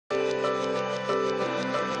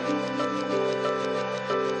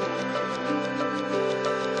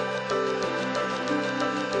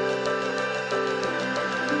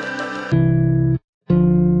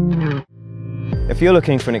If you're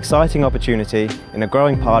looking for an exciting opportunity in a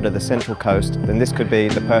growing part of the Central Coast, then this could be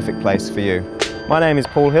the perfect place for you. My name is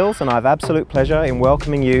Paul Hills and I have absolute pleasure in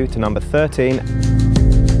welcoming you to number 13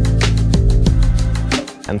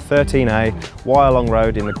 and 13A Wyalong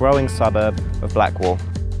Road in the growing suburb of Blackwall.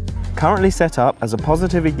 Currently set up as a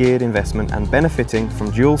positively geared investment and benefiting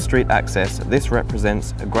from dual street access, this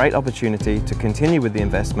represents a great opportunity to continue with the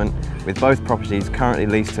investment with both properties currently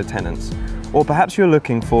leased to tenants. Or perhaps you're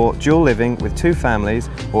looking for dual living with two families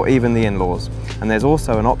or even the in-laws, and there's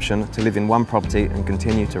also an option to live in one property and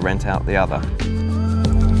continue to rent out the other.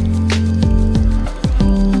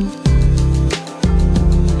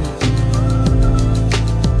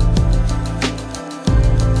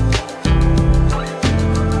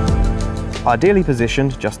 Ideally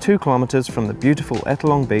positioned just 2 kilometres from the beautiful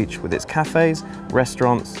Wyalong beach with its cafes,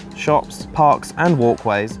 restaurants, shops, parks and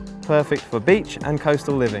walkways, perfect for beach and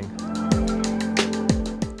coastal living.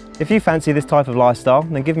 If you fancy this type of lifestyle,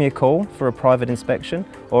 then give me a call for a private inspection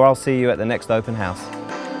or I'll see you at the next open house.